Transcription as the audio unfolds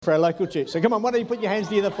For our local church. So come on, why don't you put your hands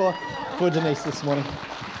together for Denise this morning.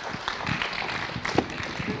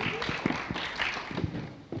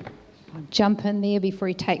 I'll jump in there before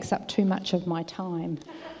he takes up too much of my time.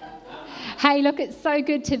 Hey, look, it's so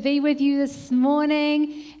good to be with you this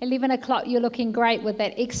morning. 11 o'clock, you're looking great with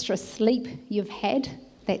that extra sleep you've had,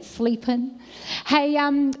 that sleep-in. Hey,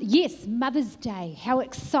 yes, Mother's Day. How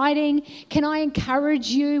exciting. Can I encourage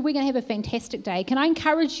you? We're going to have a fantastic day. Can I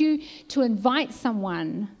encourage you to invite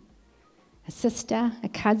someone, a sister, a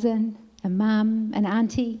cousin, a mum, an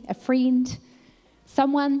auntie, a friend,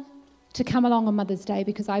 someone to come along on Mother's Day,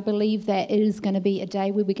 because I believe that it is going to be a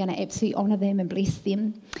day where we're going to absolutely honour them and bless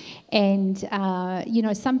them. And,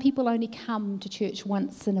 some people only come to church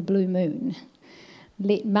once in a blue moon.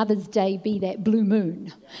 Let Mother's Day be that blue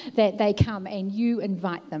moon that they come and you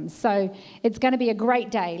invite them. So it's going to be a great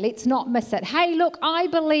day. Let's not miss it. Hey, look, I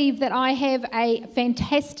believe that I have a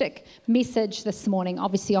fantastic message this morning.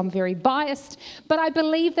 Obviously, I'm very biased, but I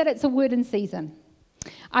believe that it's a word in season.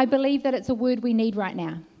 I believe that it's a word we need right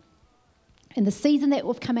now. In the season that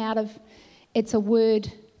we've come out of, it's a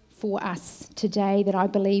word for us today that I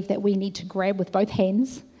believe that we need to grab with both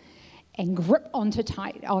hands and grip on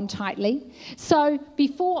tightly. So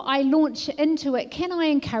before I launch into it, can I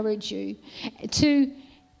encourage you to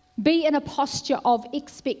be in a posture of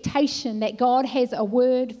expectation that God has a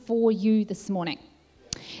word for you this morning?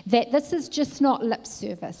 That this is just not lip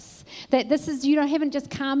service. That this is, you haven't just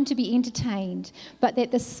come to be entertained, but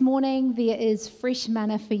that this morning there is fresh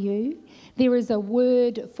manna for you. There is a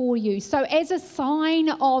word for you. So as a sign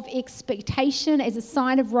of expectation, as a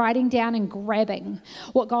sign of writing down and grabbing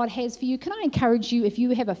what God has for you, can I encourage you, if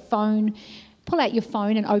you have a phone, pull out your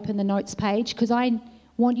phone and open the notes page, because I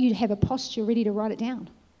want you to have a posture ready to write it down,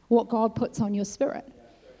 what God puts on your spirit.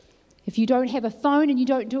 If you don't have a phone and you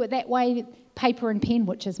don't do it that way, paper and pen,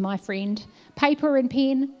 which is my friend, paper and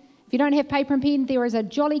pen. If you don't have paper and pen, there is a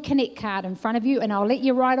Jolly Connect card in front of you, and I'll let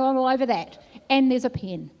you write all over that. And there's a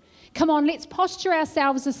pen. Come on, let's posture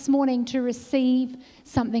ourselves this morning to receive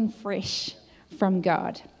something fresh from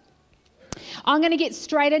God. I'm going to get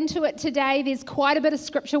straight into it today. There's quite a bit of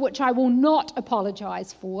scripture which I will not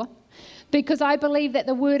apologise for, because I believe that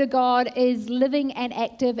the Word of God is living and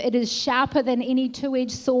active. It is sharper than any two-edged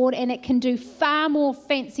sword, and it can do far more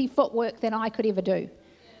fancy footwork than I could ever do.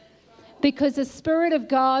 Because the Spirit of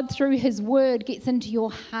God, through His Word, gets into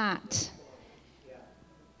your heart,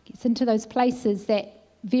 gets into those places that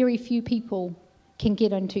very few people can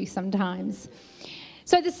get into sometimes.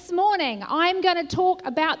 So this morning, I'm going to talk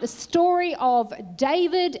about the story of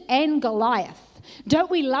David and Goliath.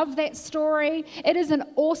 Don't we love that story? It is an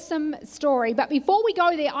awesome story. But before we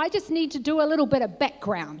go there, I just need to do a little bit of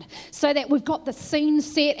background so that we've got the scene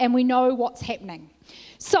set and we know what's happening.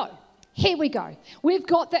 So here we go. We've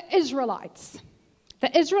got the Israelites.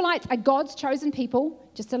 The Israelites are God's chosen people.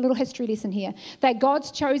 Just a little history lesson here. They're God's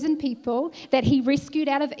chosen people that He rescued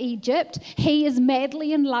out of Egypt. He is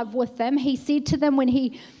madly in love with them. He said to them when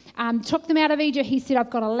He took them out of Egypt, He said, I've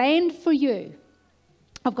got a land for you.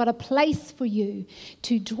 I've got a place for you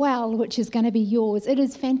to dwell, which is going to be yours. It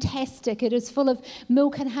is fantastic. It is full of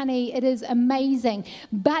milk and honey. It is amazing.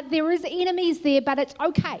 But there is enemies there, but it's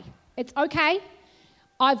okay. It's okay.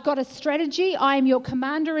 I've got a strategy. I am your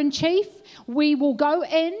commander-in-chief. We will go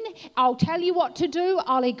in. I'll tell you what to do.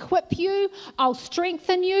 I'll equip you. I'll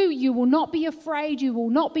strengthen you. You will not be afraid. You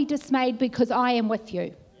will not be dismayed, because I am with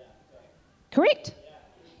you. Correct?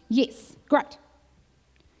 Yes. Great.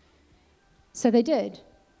 So they did.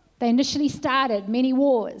 They initially started many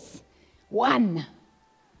wars. One.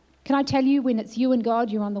 Can I tell you, when it's you and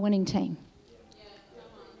God, you're on the winning team.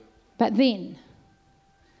 But then,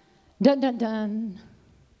 dun, dun, dun,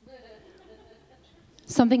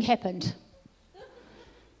 something happened.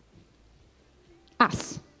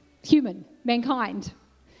 Us, mankind.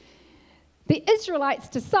 The Israelites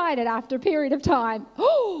decided after a period of time,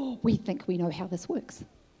 we think we know how this works.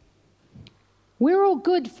 We're all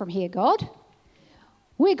good from here, God.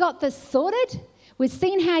 We got this sorted. We've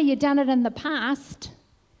seen how you've done it in the past.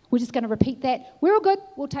 We're just going to repeat that. We're all good.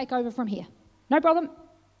 We'll take over from here. No problem.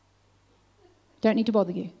 Don't need to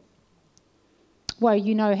bother you. Well,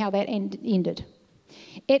 you know how that ended.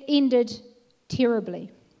 It ended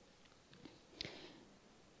terribly.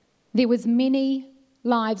 There was many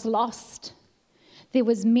lives lost. There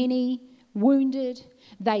was many wounded.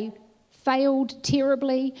 They failed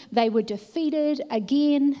terribly. They were defeated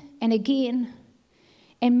again and again.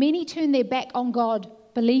 And many turned their back on God,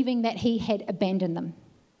 believing that He had abandoned them.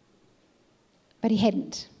 But He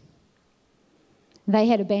hadn't. They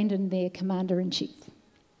had abandoned their commander-in-chief.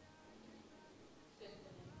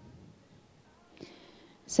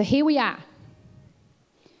 So here we are.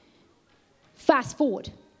 Fast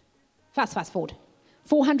forward.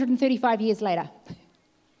 435 years later.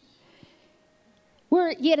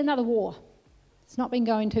 We're at yet another war. It's not been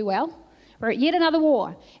going too well. We're at yet another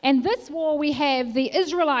war. And this war, we have the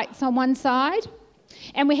Israelites on one side,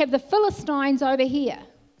 and we have the Philistines over here,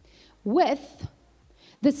 with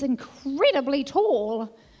this incredibly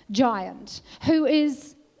tall giant who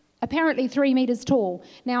is apparently 3 meters tall.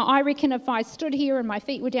 Now, I reckon if I stood here and my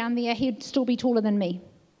feet were down there, he'd still be taller than me.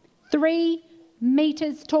 3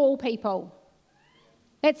 meters tall, people.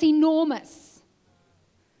 That's enormous.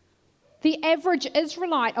 The average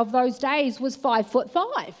Israelite of those days was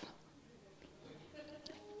 5'5".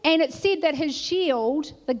 And it said that his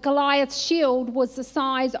shield, the Goliath's shield, was the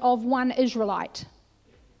size of one Israelite.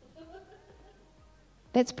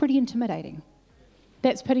 That's pretty intimidating.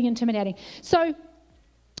 So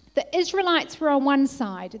the Israelites were on one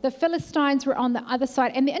side, the Philistines were on the other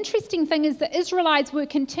side. And the interesting thing is the Israelites were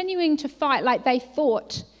continuing to fight like they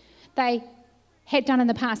thought they had done in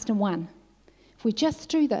the past and won. If we just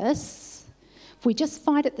do this, if we just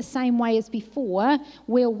fight it the same way as before,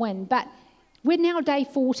 we'll win. But we're now day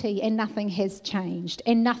 40 and nothing has changed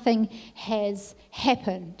and nothing has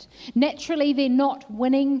happened. Naturally, they're not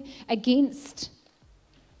winning against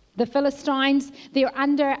the Philistines. They're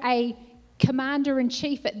under a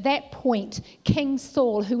commander-in-chief at that point, King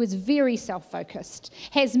Saul, who is very self-focused,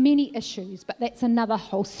 has many issues, but that's another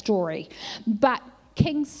whole story. But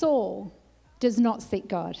King Saul does not seek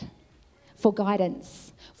God for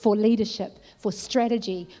guidance, for leadership, for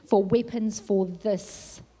strategy, for weapons for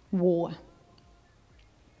this war.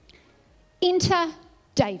 Enter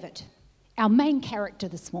David, our main character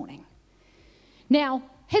this morning. Now,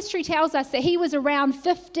 history tells us that he was around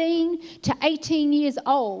 15 to 18 years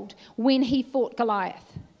old when he fought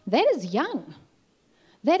Goliath. That is young.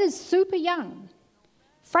 That is super young.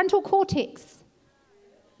 Frontal cortex.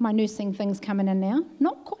 My nursing thing's coming in now.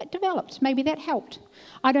 Not quite developed. Maybe that helped.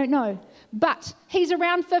 I don't know. But he's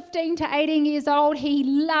around 15 to 18 years old. He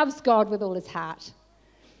loves God with all his heart.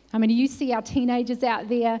 I mean, you see our teenagers out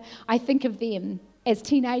there, I think of them as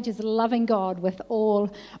teenagers loving God with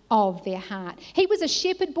all of their heart. He was a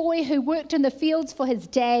shepherd boy who worked in the fields for his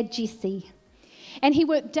dad, Jesse. And he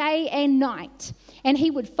worked day and night. And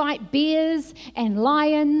he would fight bears and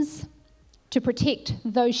lions to protect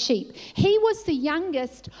those sheep. He was the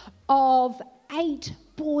youngest of 8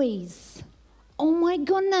 boys. Oh my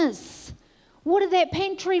goodness. What did that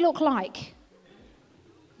pantry look like?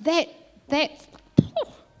 That's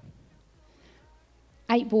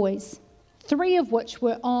 8 boys, 3 of which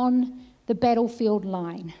were on the battlefield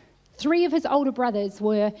line. 3 of his older brothers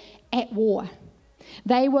were at war.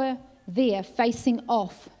 They were there facing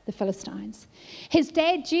off the Philistines. His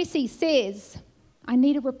dad, Jesse, says, I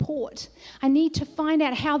need a report. I need to find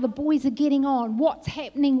out how the boys are getting on, what's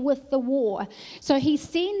happening with the war. So he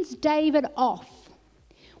sends David off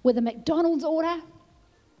with a McDonald's order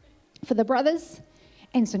for the brothers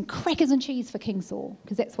and some crackers and cheese for King Saul,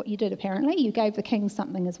 because that's what you did apparently. You gave the king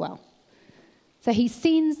something as well. So he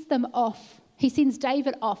sends them off. He sends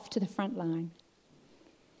David off to the front line.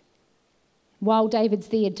 While David's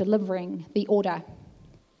there delivering the order,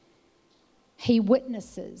 he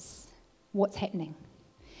witnesses what's happening.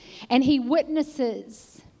 And he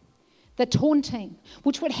witnesses the taunting,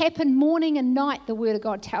 which would happen morning and night, the Word of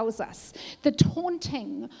God tells us. The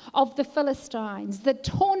taunting of the Philistines, the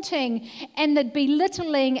taunting and the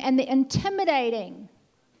belittling and the intimidating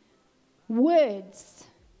words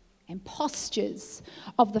and postures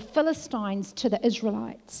of the Philistines to the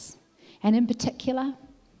Israelites. And in particular,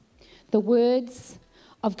 the words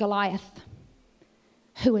of Goliath,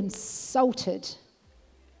 who insulted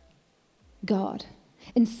God,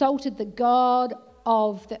 insulted the God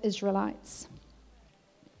of the Israelites.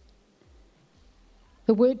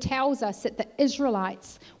 The word tells us that the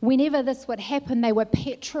Israelites, whenever this would happen, they were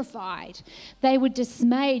petrified. They were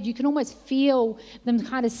dismayed. You can almost feel them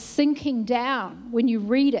kind of sinking down when you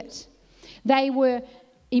read it. They were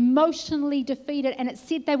emotionally defeated, and it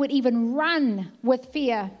said they would even run with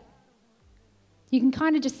fear. You can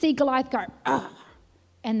kind of just see Goliath go, "Ugh,"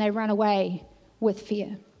 and they run away with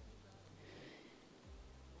fear.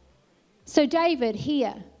 So David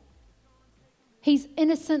here, he's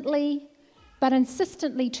innocently but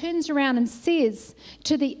insistently turns around and says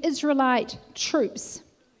to the Israelite troops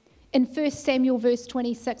in 1 Samuel verse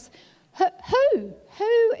 26, who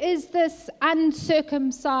is this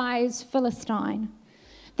uncircumcised Philistine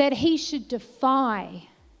that he should defy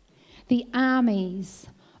the armies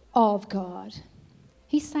of God?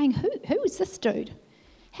 He's saying, who is this dude?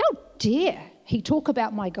 How dare he talk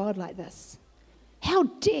about my God like this? How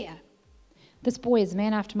dare? This boy is a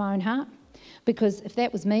man after my own heart, because if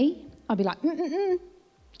that was me, I'd be like,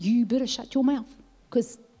 you better shut your mouth,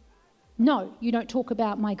 because no, you don't talk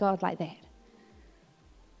about my God like that.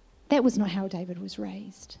 That was not how David was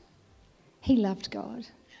raised. He loved God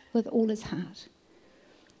with all his heart.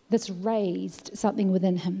 This raised something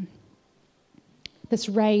within him. This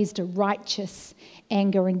raised a righteous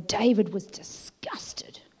anger, and David was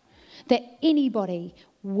disgusted that anybody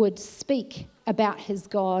would speak about his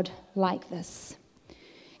God like this.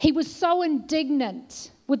 He was so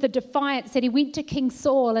indignant with the defiance that he went to King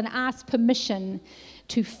Saul and asked permission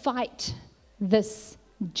to fight this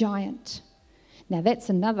giant. Now that's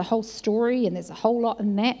another whole story, and there's a whole lot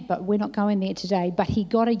in that, but we're not going there today. But he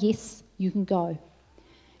got a yes, you can go.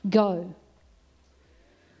 Go.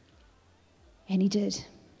 And he did.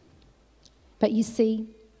 But you see,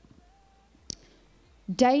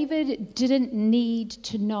 David didn't need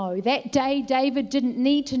to know. That day, David didn't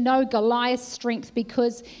need to know Goliath's strength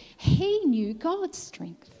because he knew God's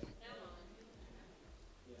strength.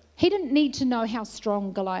 He didn't need to know how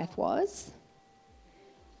strong Goliath was.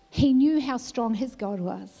 He knew how strong his God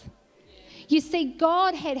was. You see,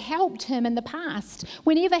 God had helped him in the past.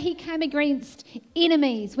 Whenever he came against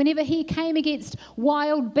enemies, whenever he came against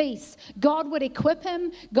wild beasts, God would equip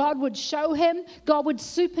him, God would show him, God would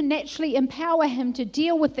supernaturally empower him to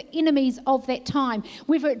deal with the enemies of that time.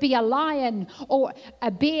 Whether it be a lion or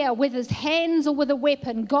a bear with his hands or with a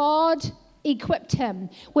weapon, God equipped him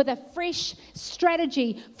with a fresh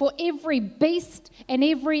strategy for every beast and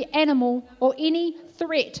every animal or any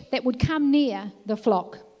threat that would come near the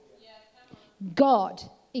flock. God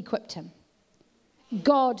equipped him.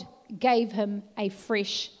 God gave him a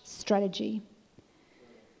fresh strategy.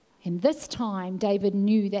 And this time, David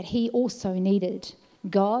knew that he also needed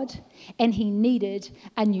God, and he needed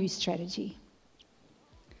a new strategy.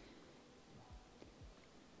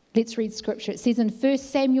 Let's read scripture. It says in 1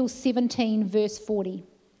 Samuel 17, verse 40.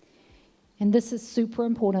 And this is super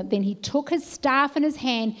important. Then he took his staff in his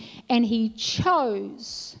hand and he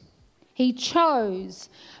chose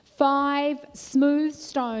 5 smooth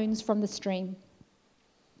stones from the stream,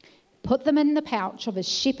 put them in the pouch of his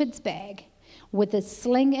shepherd's bag with his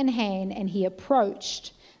sling in hand, and he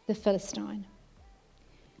approached the Philistine.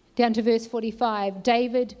 Down to verse 45,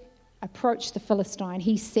 David approached the Philistine.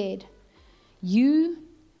 He said, You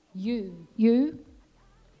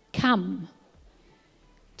come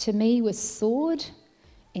to me with sword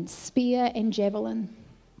and spear and javelin.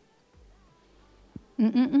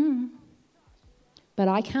 But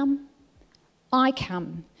I come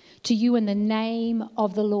to you in the name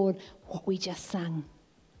of the Lord. What we just sung.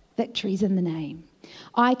 Victory's in the name.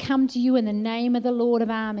 I come to you in the name of the Lord of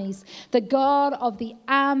armies, the God of the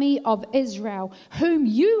army of Israel, whom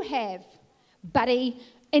you have, buddy,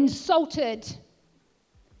 insulted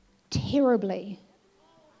terribly.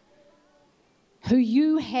 Who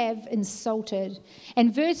you have insulted.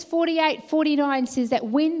 And verse 48-49 says that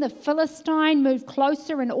when the Philistine moved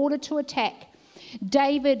closer in order to attack,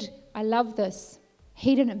 David, I love this,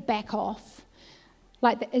 he didn't back off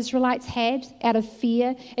like the Israelites had out of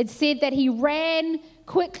fear. It said that he ran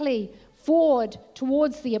quickly forward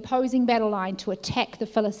towards the opposing battle line to attack the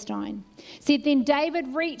Philistine. It said then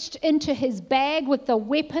David reached into his bag with the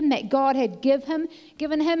weapon that God had given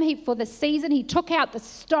him for the season. He took out the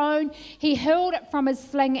stone, he hurled it from his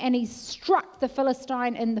sling, and he struck the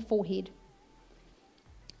Philistine in the forehead.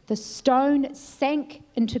 The stone sank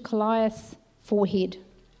into Goliath's forehead,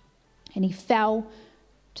 and he fell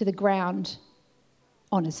to the ground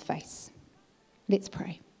on his face. Let's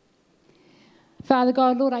pray. Father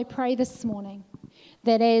God, Lord, I pray this morning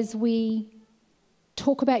that as we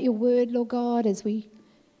talk about your word, Lord God, as we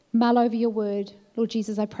mull over your word, Lord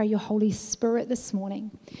Jesus, I pray your Holy Spirit this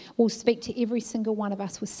morning will speak to every single one of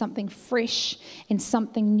us with something fresh and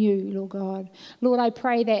something new, Lord God. Lord, I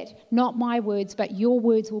pray that not my words, but your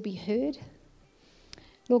words will be heard.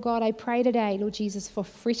 Lord God, I pray today, Lord Jesus, for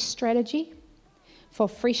fresh strategy, for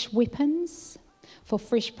fresh weapons, for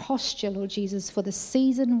fresh posture, Lord Jesus, for the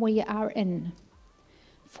season we are in,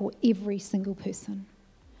 for every single person.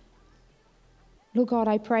 Lord God,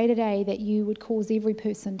 I pray today that you would cause every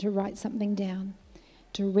person to write something down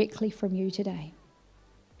directly from you today.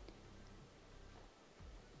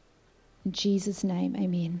 In Jesus' name,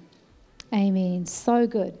 amen. Amen. So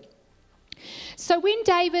good. So when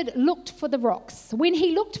David looked for the rocks, when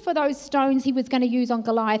he looked for those stones he was going to use on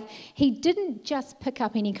Goliath, he didn't just pick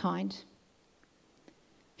up any kind.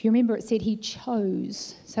 If you remember, it said he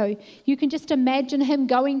chose. So you can just imagine him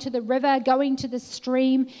going to the river, going to the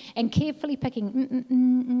stream, and carefully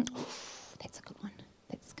picking, that's a good one.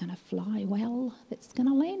 That's going to fly well. That's going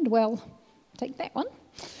to land well. Take that one.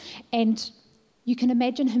 And you can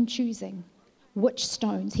imagine him choosing which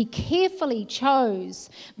stones. He carefully chose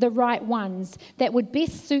the right ones that would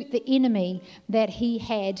best suit the enemy that he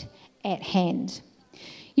had at hand.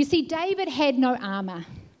 You see, David had no armor.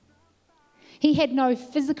 He had no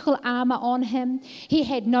physical armor on him. He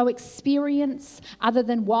had no experience other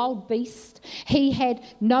than wild beasts. He had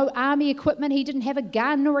no army equipment. He didn't have a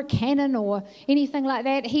gun or a cannon or anything like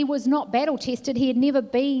that. He was not battle tested. He had never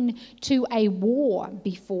been to a war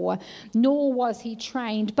before, nor was he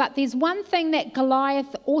trained. But there's one thing that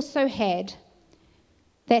Goliath also had,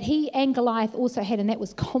 that he and Goliath also had, and that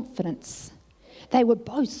was confidence. They were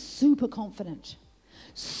both super confident,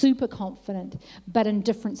 but in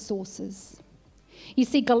different sources. You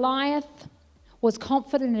see, Goliath was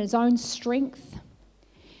confident in his own strength,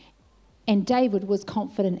 and David was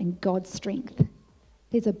confident in God's strength.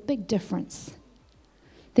 There's a big difference.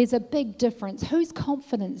 Whose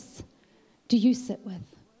confidence do you sit with?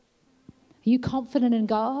 Are you confident in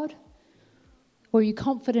God, or are you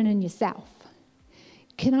confident in yourself?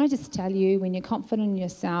 Can I just tell you, when you're confident in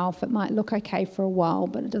yourself, it might look okay for a while,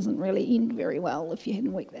 but it doesn't really end very well if you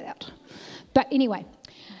hadn't worked that out. But anyway,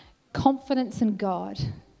 confidence in God.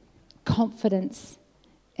 Confidence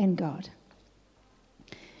in God.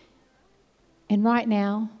 And right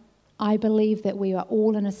now, I believe that we are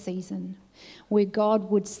all in a season where God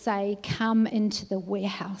would say, come into the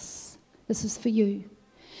warehouse. This is for you.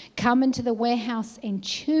 Come into the warehouse and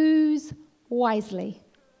choose wisely.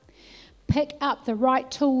 Pick up the right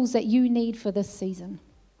tools that you need for this season.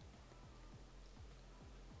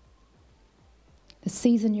 The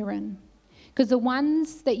season you're in. Because the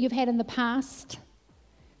ones that you've had in the past,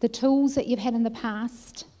 the tools that you've had in the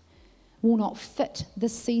past, will not fit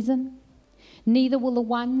this season. Neither will the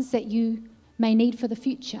ones that you may need for the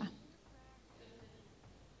future.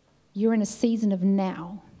 You're in a season of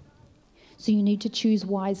now. So you need to choose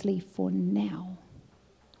wisely for now.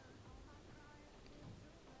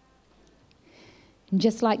 And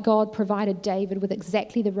just like God provided David with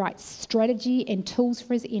exactly the right strategy and tools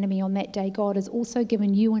for his enemy on that day, God has also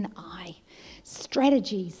given you and I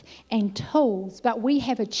strategies and tools, but we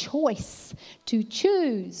have a choice to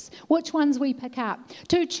choose which ones we pick up,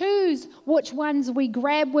 to choose which ones we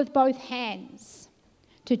grab with both hands,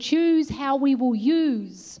 to choose how we will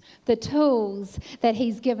use the tools that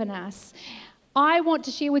he's given us. I want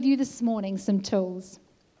to share with you this morning some tools.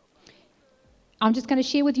 I'm just going to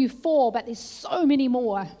share with you 4, but there's so many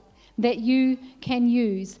more that you can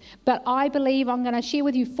use. But I believe I'm going to share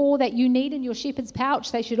with you 4 that you need in your shepherd's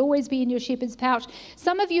pouch. They should always be in your shepherd's pouch.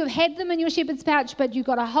 Some of you have had them in your shepherd's pouch, but you've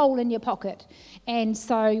got a hole in your pocket. And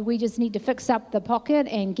so we just need to fix up the pocket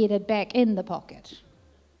and get it back in the pocket.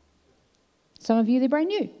 Some of you, they're brand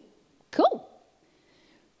new. Cool.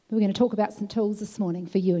 We're going to talk about some tools this morning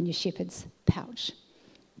for you in your shepherd's pouch.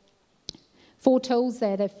 4 tools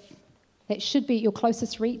that should be at your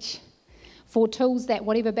closest reach. 4 tools that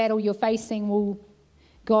whatever battle you're facing,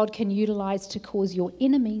 God can utilize to cause your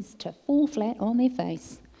enemies to fall flat on their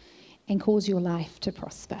face and cause your life to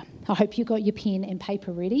prosper. I hope you got your pen and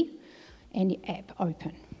paper ready and your app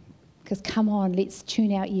open. Because come on, let's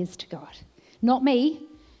tune our ears to God. Not me.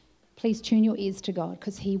 Please tune your ears to God,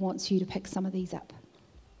 because he wants you to pick some of these up.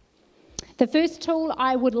 The first tool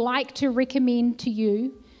I would like to recommend to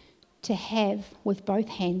you to have with both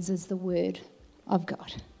hands is the Word of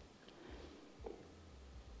God.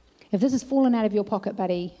 If this has fallen out of your pocket,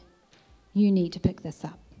 buddy, you need to pick this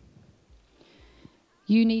up.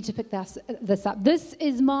 You need to pick this up. This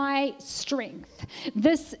is my strength.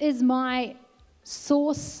 This is my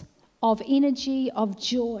source of energy, of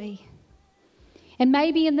joy. And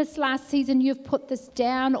maybe in this last season you've put this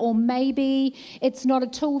down, or maybe it's not a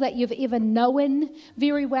tool that you've ever known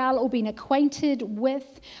very well or been acquainted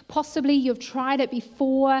with. Possibly you've tried it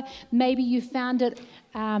before. Maybe you found it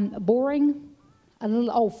boring, a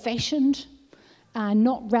little old-fashioned,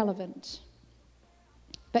 not relevant.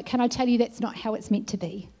 But can I tell you, that's not how it's meant to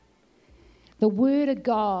be. The Word of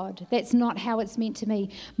God, that's not how it's meant to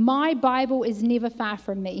be. My Bible is never far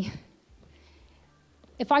from me.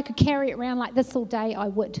 If I could carry it around like this all day, I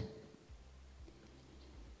would.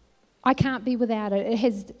 I can't be without it.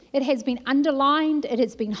 It has been underlined. It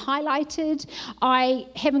has been highlighted. I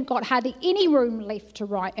haven't got hardly any room left to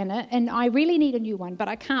write in it, and I really need a new one, but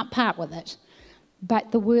I can't part with it.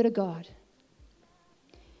 But the Word of God.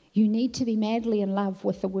 You need to be madly in love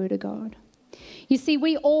with the Word of God. You see,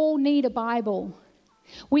 we all need a Bible.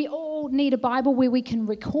 We all need a Bible where we can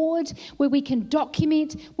record, where we can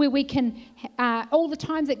document, where we can, all the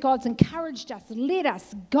times that God's encouraged us, led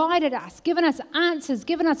us, guided us, given us answers,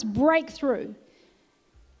 given us breakthrough.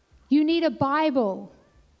 You need a Bible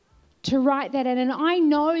to write that in. And I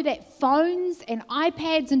know that phones and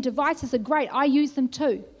iPads and devices are great. I use them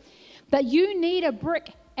too. But you need a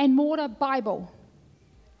brick and mortar Bible.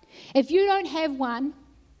 If you don't have one,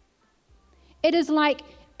 it is like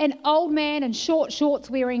an old man in short shorts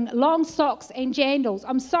wearing long socks and jandals.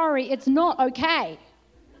 I'm sorry, it's not okay.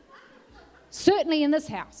 Certainly in this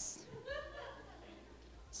house.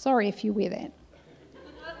 Sorry if you wear that.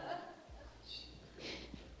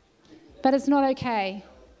 But it's not okay.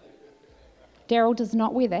 Daryl does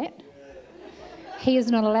not wear that. He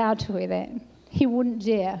is not allowed to wear that. He wouldn't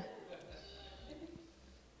dare.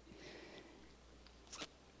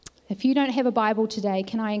 If you don't have a Bible today,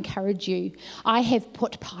 can I encourage you? I have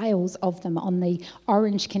put piles of them on the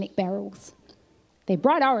Orange Connect barrels. They're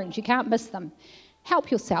bright orange. You can't miss them.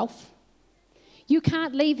 Help yourself. You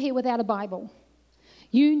can't leave here without a Bible.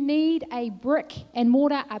 You need a brick and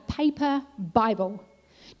mortar, a paper Bible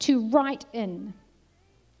to write in.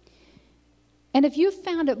 And if you've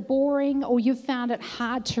found it boring or you've found it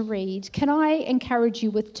hard to read, can I encourage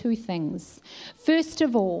you with two things? First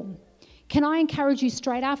of all, can I encourage you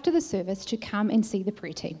straight after the service to come and see the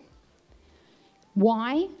prayer team?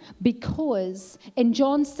 Why? Because in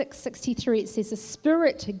John 6:63 it says the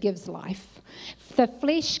Spirit gives life. The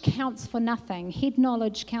flesh counts for nothing. Head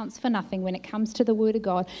knowledge counts for nothing when it comes to the Word of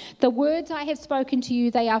God. The words I have spoken to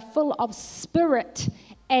you, they are full of spirit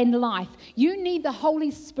and life. You need the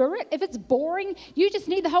Holy Spirit. If it's boring, you just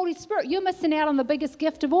need the Holy Spirit. You're missing out on the biggest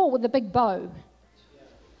gift of all with the big bow.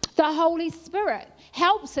 The Holy Spirit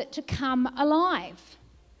helps it to come alive.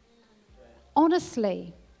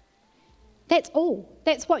 Honestly. That's all.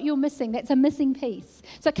 That's what you're missing. That's a missing piece.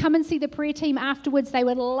 So come and see the prayer team afterwards. They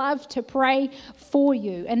would love to pray for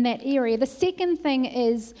you in that area. The second thing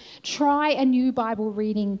is try a new Bible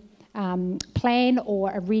reading plan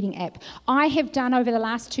or a reading app. I have done over the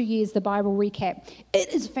last 2 years the Bible recap.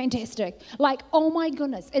 It is fantastic. Like, oh my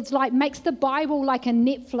goodness, it's like makes the Bible like a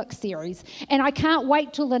Netflix series, and I can't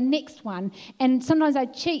wait till the next one. And sometimes I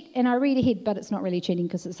cheat and I read ahead, but it's not really cheating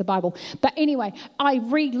because it's the Bible. But anyway, I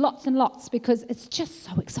read lots and lots because it's just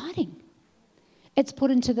so exciting. It's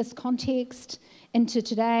put into this context, into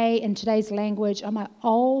today, in today's language. I'm like,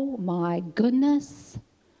 oh my goodness.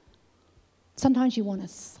 Sometimes you want to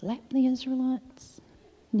slap the Israelites,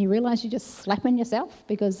 and you realise you're just slapping yourself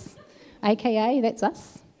because, AKA, that's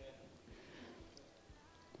us.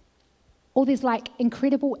 Or there's like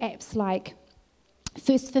incredible apps like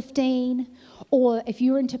First 15, or if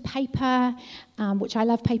you're into paper, which I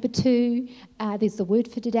love paper too, there's the Word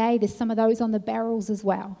for Today. There's some of those on the barrels as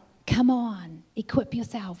well. Come on, equip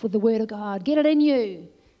yourself with the Word of God. Get it in you,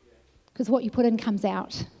 because what you put in comes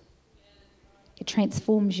out. It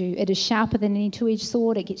transforms you. It is sharper than any two-edged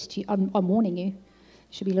sword. It gets to you. I'm warning you.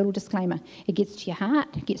 Should be a little disclaimer. It gets to your heart.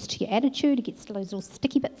 It gets to your attitude. It gets to those little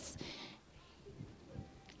sticky bits.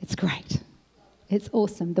 It's great. It's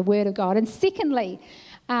awesome, the Word of God. And secondly,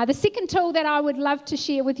 the second tool that I would love to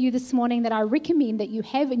share with you this morning that I recommend that you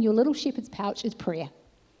have in your little shepherd's pouch is prayer.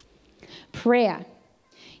 Prayer.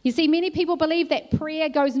 You see, many people believe that prayer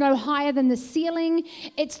goes no higher than the ceiling.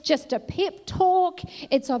 It's just a pep talk.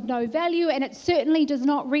 It's of no value, and it certainly does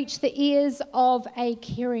not reach the ears of a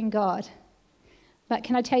caring God. But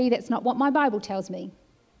can I tell you that's not what my Bible tells me?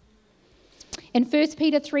 In 1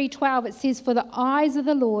 Peter 3:12, it says, "For the eyes of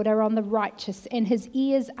the Lord are on the righteous, and his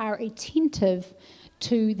ears are attentive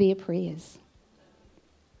to their prayers."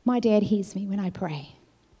 My dad hears me when I pray.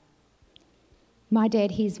 My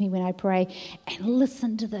dad hears me when I pray. And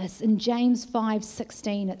listen to this. In James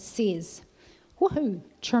 5:16, it says, woohoo,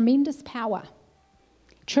 tremendous power.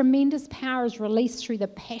 Tremendous power is released through the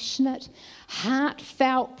passionate,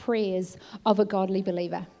 heartfelt prayers of a godly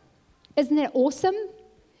believer. Isn't that awesome?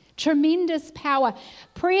 Tremendous power.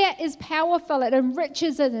 Prayer is powerful. It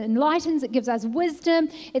enriches, it enlightens, it gives us wisdom,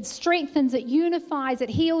 it strengthens, it unifies, it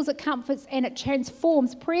heals, it comforts, and it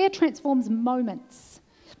transforms. Prayer transforms moments.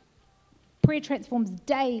 Prayer transforms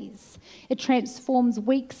days. It transforms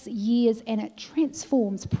weeks, years, and it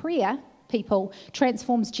transforms prayer, people,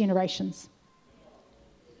 transforms generations.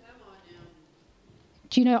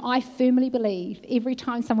 Do you know, I firmly believe every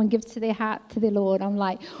time someone gives to their heart to their Lord, I'm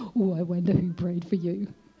like, oh, I wonder who prayed for you.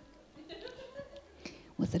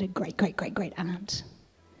 Was it a great aunt?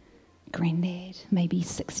 Granddad? Maybe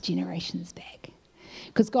 6 generations back?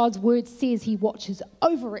 Because God's word says he watches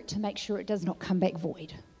over it to make sure it does not come back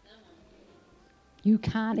void. You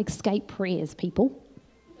can't escape prayers, people.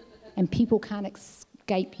 And people can't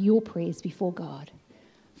escape your prayers before God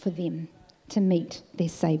for them to meet their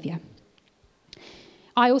Saviour.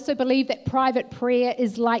 I also believe that private prayer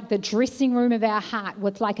is like the dressing room of our heart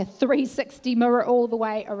with like a 360 mirror all the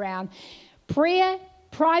way around. Prayer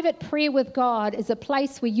Private prayer with God is a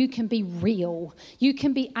place where you can be real. You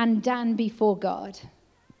can be undone before God.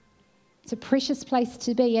 It's a precious place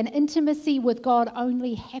to be. And intimacy with God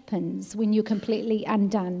only happens when you're completely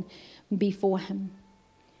undone before him.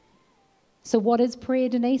 So what is prayer,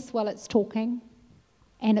 Denise? Well, it's talking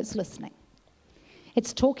and it's listening.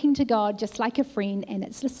 It's talking to God just like a friend, and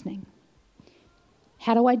it's listening.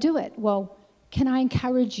 How do I do it? Well, can I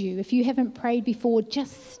encourage you? If you haven't prayed before,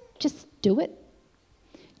 just do it.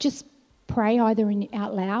 Just pray either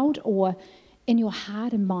out loud or in your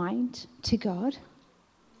heart and mind to God.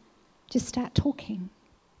 Just start talking,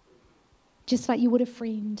 just like you would a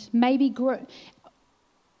friend. Maybe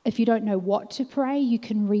if you don't know what to pray, you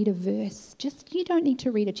can read a verse. You don't need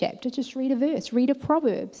to read a chapter, just read a verse. Read a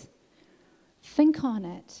Proverbs. Think on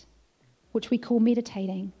it, which we call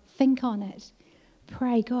meditating. Think on it.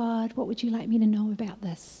 Pray, God, what would you like me to know about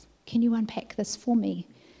this? Can you unpack this for me?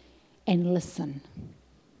 And listen.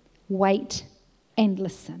 Wait and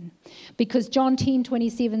listen. Because John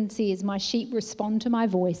 10:27 says, my sheep respond to my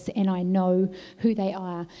voice and I know who they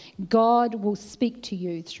are. God will speak to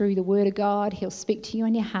you through the word of God. He'll speak to you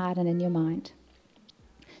in your heart and in your mind.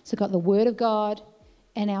 So we've got the word of God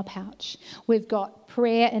in our pouch. We've got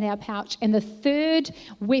prayer in our pouch. And the third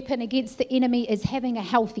weapon against the enemy is having a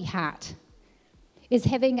healthy heart.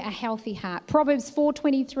 Proverbs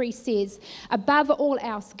 4:23 says, above all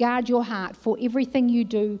else, guard your heart, for everything you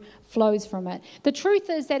do flows from it. The truth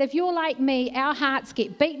is that if you're like me, our hearts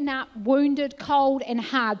get beaten up, wounded, cold, and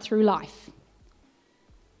hard through life.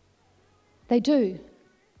 They do.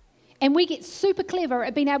 And we get super clever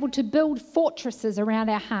at being able to build fortresses around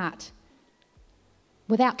our heart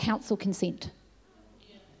without counsel consent.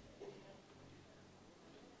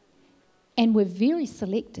 And we're very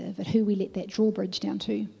selective at who we let that drawbridge down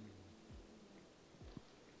to.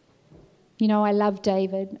 You know, I love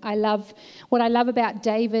David. What I love about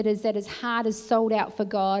David is that his heart is sold out for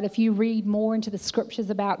God. If you read more into the scriptures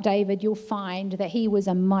about David, you'll find that he was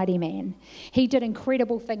a mighty man. He did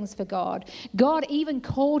incredible things for God. God even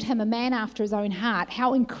called him a man after his own heart.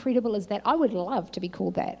 How incredible is that? I would love to be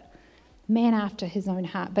called that. Man after his own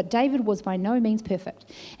heart. But David was by no means perfect.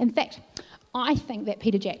 In fact, I think that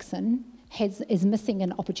Peter Jackson is missing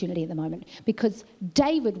an opportunity at the moment, because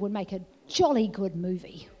David would make a jolly good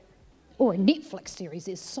movie or a Netflix series.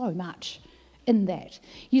 There's so much in that.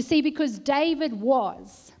 You see, because David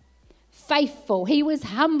was faithful. He was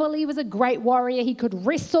humble. He was a great warrior. He could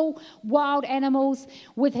wrestle wild animals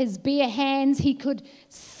with his bare hands. He could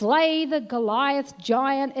slay the Goliath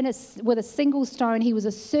giant with a single stone. He was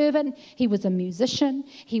a servant. He was a musician.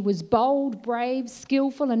 He was bold, brave,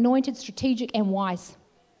 skillful, anointed, strategic, and wise.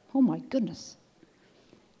 Oh my goodness.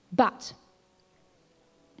 But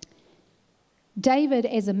David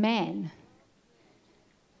as a man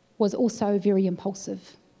was also very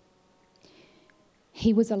impulsive.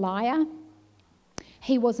 He was a liar,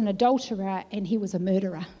 he was an adulterer, and he was a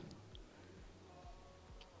murderer.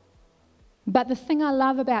 But the thing I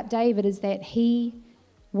love about David is that he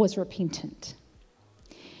was repentant.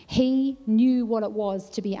 He knew what it was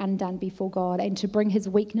to be undone before God and to bring his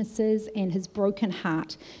weaknesses and his broken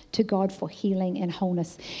heart to God for healing and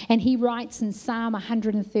wholeness. And he writes in Psalm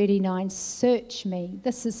 139, search me.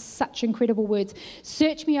 This is such incredible words.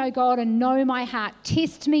 Search me, O God, and know my heart.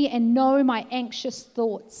 Test me and know my anxious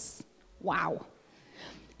thoughts. Wow.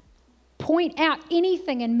 Point out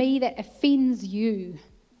anything in me that offends you.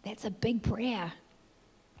 That's a big prayer.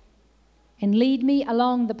 And lead me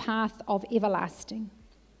along the path of everlasting.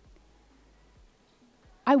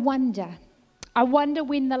 I wonder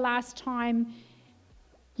when the last time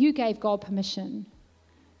you gave God permission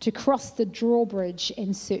to cross the drawbridge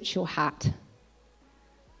and search your heart.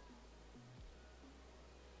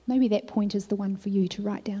 Maybe that point is the one for you to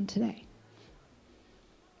write down today.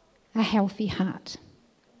 A healthy heart.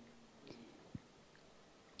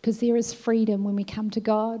 Because there is freedom when we come to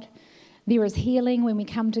God. There is healing when we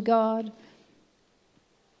come to God.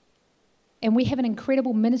 And we have an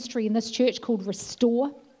incredible ministry in this church called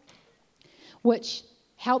Restore, which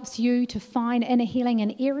helps you to find inner healing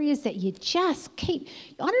in areas that you just keep,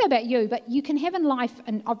 I don't know about you, but you can have in life,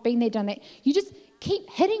 and I've been there, done that, you just keep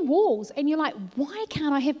hitting walls and you're like, why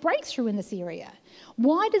can't I have breakthrough in this area?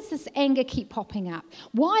 Why does this anger keep popping up?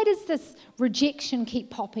 Why does this rejection keep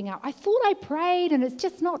popping up? I thought I prayed and it's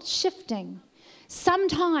just not shifting.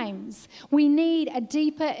 Sometimes we need a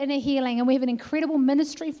deeper inner healing, and we have an incredible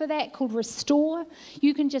ministry for that called Restore.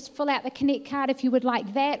 You can just fill out the Connect card if you would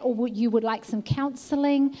like that, or you would like some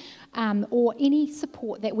counselling or any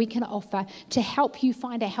support that we can offer to help you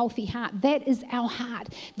find a healthy heart. That is our heart.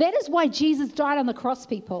 That is why Jesus died on the cross,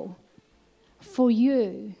 people, for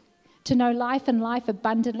you to know life and life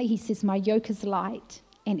abundantly. He says, my yoke is light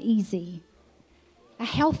and easy. A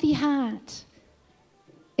healthy heart.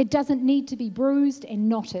 It doesn't need to be bruised and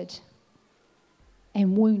knotted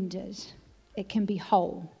and wounded. It can be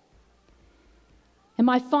whole. And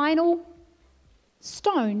my final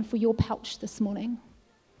stone for your pouch this morning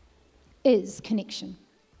is connection.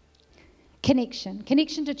 Connection.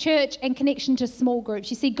 Connection to church and connection to small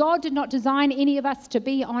groups. You see, God did not design any of us to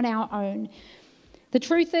be on our own. The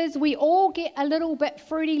truth is, we all get a little bit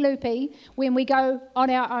fruity-loopy when we go on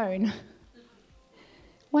our own.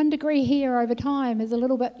 1 degree here over time is a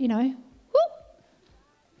little bit, woo.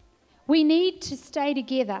 We need to stay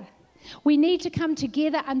together. We need to come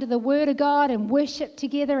together under the Word of God and worship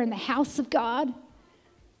together in the house of God.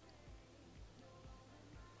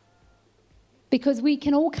 Because we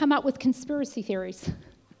can all come up with conspiracy theories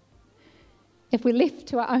if we're left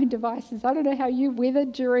to our own devices. I don't know how you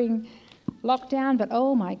weathered during lockdown, but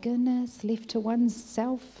oh my goodness, left to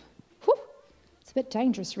oneself. Whew, it's a bit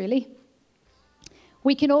dangerous, really.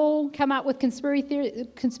 We can all come up with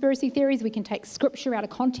conspiracy theories. We can take scripture out of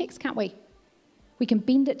context, can't we? We can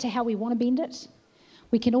bend it to how we want to bend it.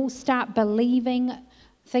 We can all start believing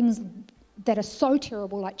things that are so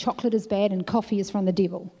terrible, like chocolate is bad and coffee is from the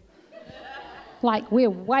devil. Like, we're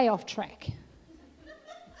way off track.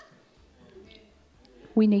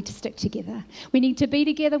 We need to stick together. We need to be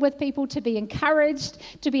together with people, to be encouraged,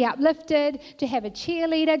 to be uplifted, to have a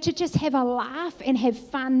cheerleader, to just have a laugh and have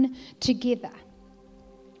fun together.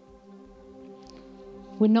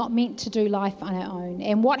 We're not meant to do life on our own.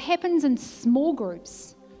 And what happens in small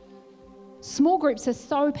groups are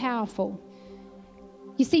so powerful.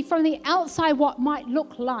 You see, from the outside, what might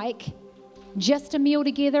look like just a meal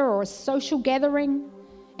together or a social gathering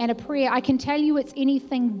and a prayer, I can tell you it's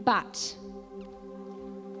anything but.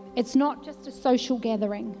 It's not just a social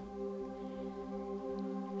gathering.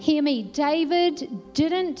 Hear me, David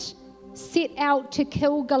didn't set out to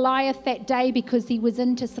kill Goliath that day because he was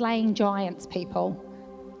into slaying giants, people.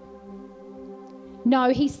 No,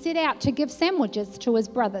 he set out to give sandwiches to his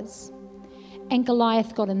brothers, and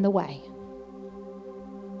Goliath got in the way.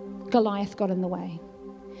 Goliath got in the way.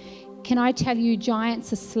 Can I tell you,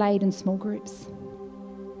 giants are slayed in small groups.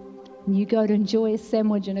 And you go to enjoy a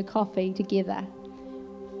sandwich and a coffee together,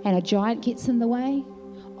 and a giant gets in the way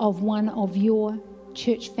of one of your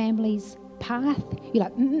church family's path. You're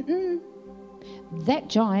like, that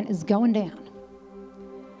giant is going down.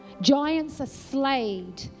 Giants are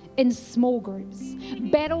slayed in small groups.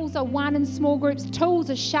 Battles are won in small groups. Tools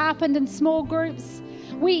are sharpened in small groups.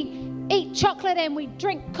 We eat chocolate and we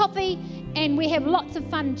drink coffee and we have lots of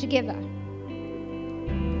fun together.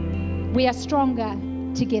 We are stronger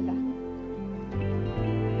together.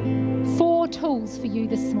 4 tools for you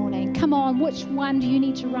this morning. Come on, which one do you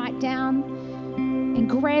need to write down and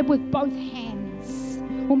grab with both hands?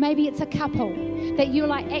 Or maybe it's a couple that you're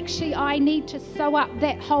like, actually, I need to sew up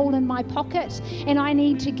that hole in my pocket and I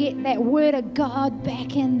need to get that word of God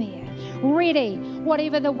back in there. Ready,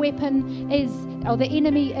 whatever the weapon is or the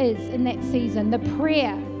enemy is in that season. The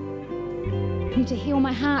prayer. I need to heal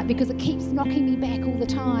my heart because it keeps knocking me back all the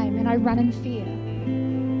time and I run in fear.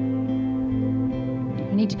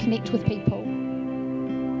 I need to connect with people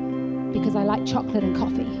because I like chocolate and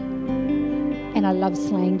coffee and I love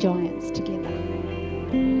slaying giants together.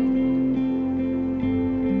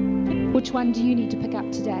 Which one do you need to pick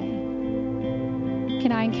up today?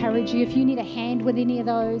 Can I encourage you, if you need a hand with any of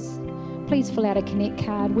those, please fill out a Connect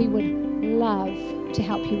card. We would love to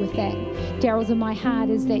help you with that. Daryl's in my heart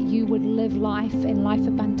is that you would live life and life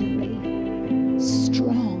abundantly,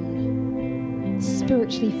 strong,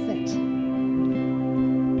 spiritually fit.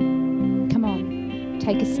 Come on,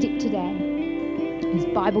 take a step today. There's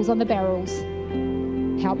Bibles on the barrels.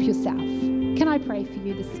 Help yourself. Can I pray for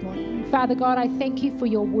you this morning? Father God, I thank you for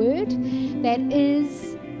your word that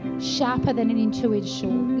is sharper than an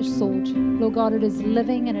 2-edged sword. Lord God, it is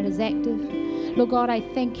living and it is active. Lord God, I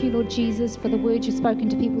thank you, Lord Jesus, for the word you've spoken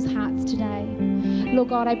to people's hearts today. Lord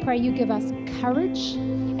God, I pray you give us courage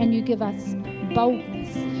and you give us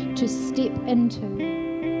boldness to step into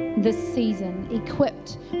this season,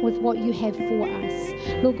 equipped with what you have for us.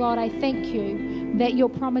 Lord God, I thank you that your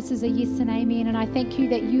promises are yes and amen, and I thank you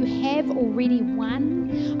that you have already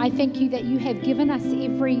won. I thank you that you have given us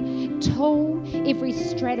every tool, every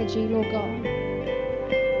strategy, Lord God.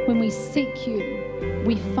 When we seek you,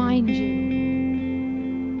 we find you,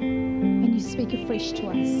 and you speak afresh to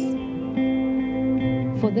us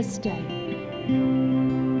for this day.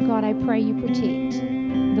 God, I pray you protect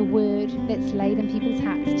the word that's laid in people's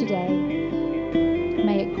hearts today.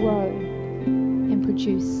 May it grow and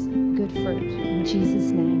produce good fruit. In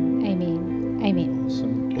Jesus' name, amen. Amen.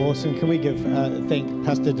 Awesome. Awesome. Can we thank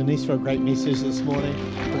Pastor Denise for a great message this morning?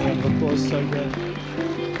 Round of applause, so good.